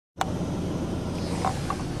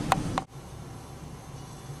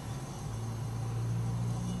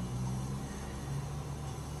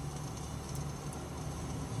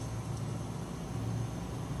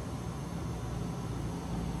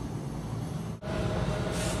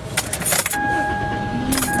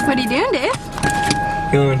What are you doing, Dave?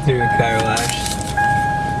 Going through a car wash.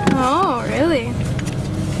 Oh, really?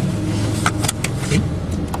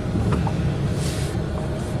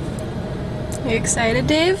 Are you excited,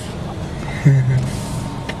 Dave?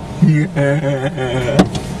 Yeah.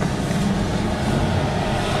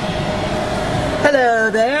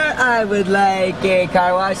 Hello there, I would like a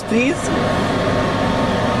car wash, please.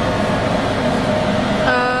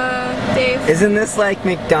 Dave. Isn't this like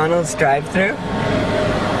McDonald's drive-thru?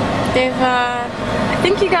 Dave, I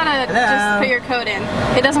think you gotta just put your code in.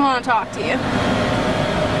 It doesn't want to talk to you.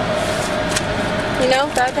 You know,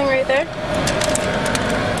 that thing right there?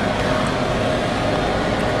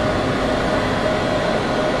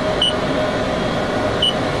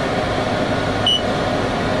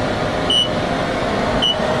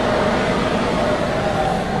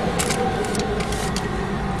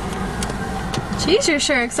 Jeez, you're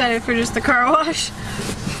sure excited for just the car wash.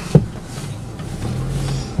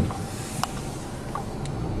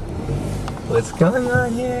 What's going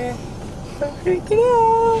on here? I'm freaking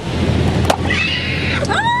out.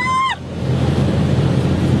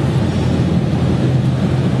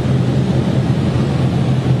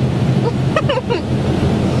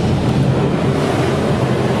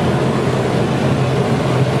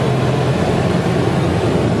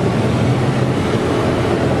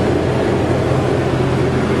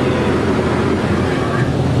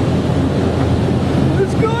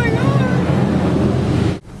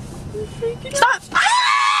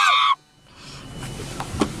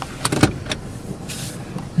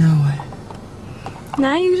 No way.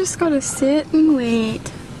 Now you just gotta sit and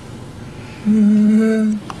wait.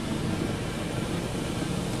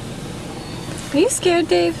 Are you scared,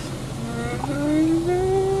 Dave?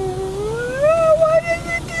 Why did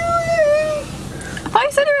you do it? Oh,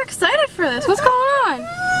 you said you were excited for this. What's going on?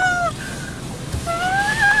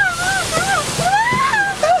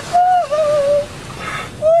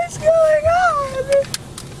 What's going on?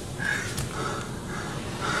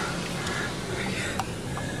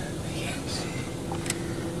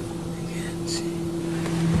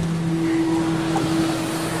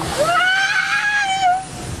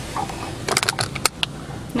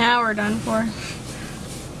 Now we're done for.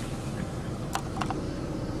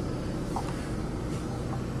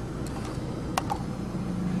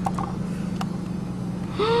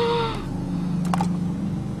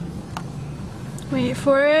 Wait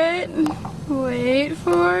for it. Wait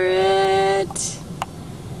for it.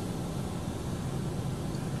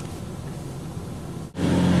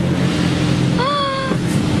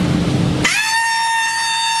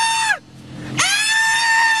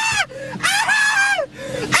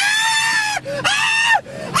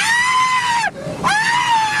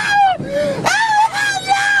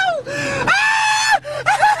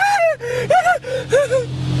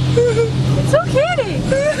 It's okay, Dave.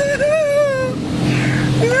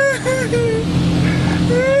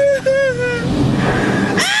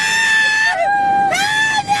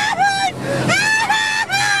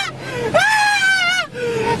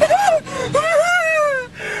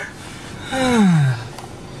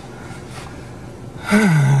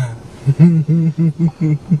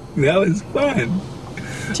 That was fun.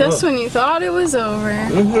 Just when you thought it was over.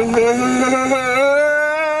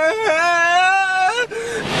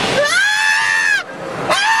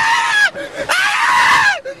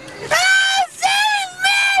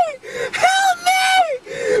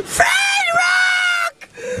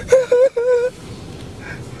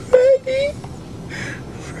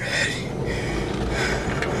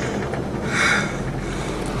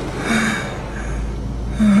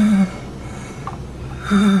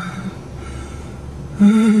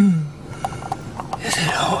 Is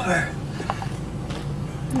it over?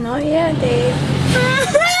 Not yet, Dave.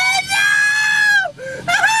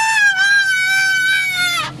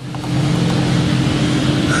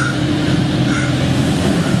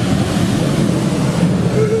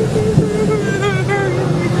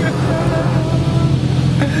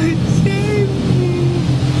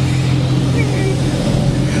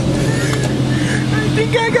 I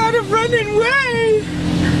think I got it running away.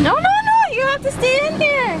 No, you have to stay in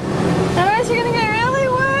here. Otherwise you're gonna get really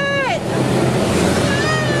wet.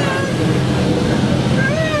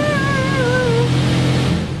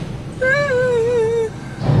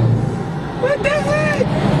 What the heck?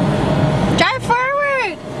 Drive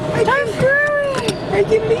forward. Drive forward. I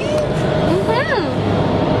can leave.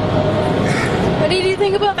 What did you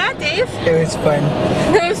think about that, Dave? It was fun.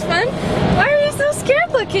 It was fun? Why are you so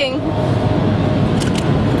scared looking?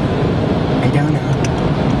 I don't know.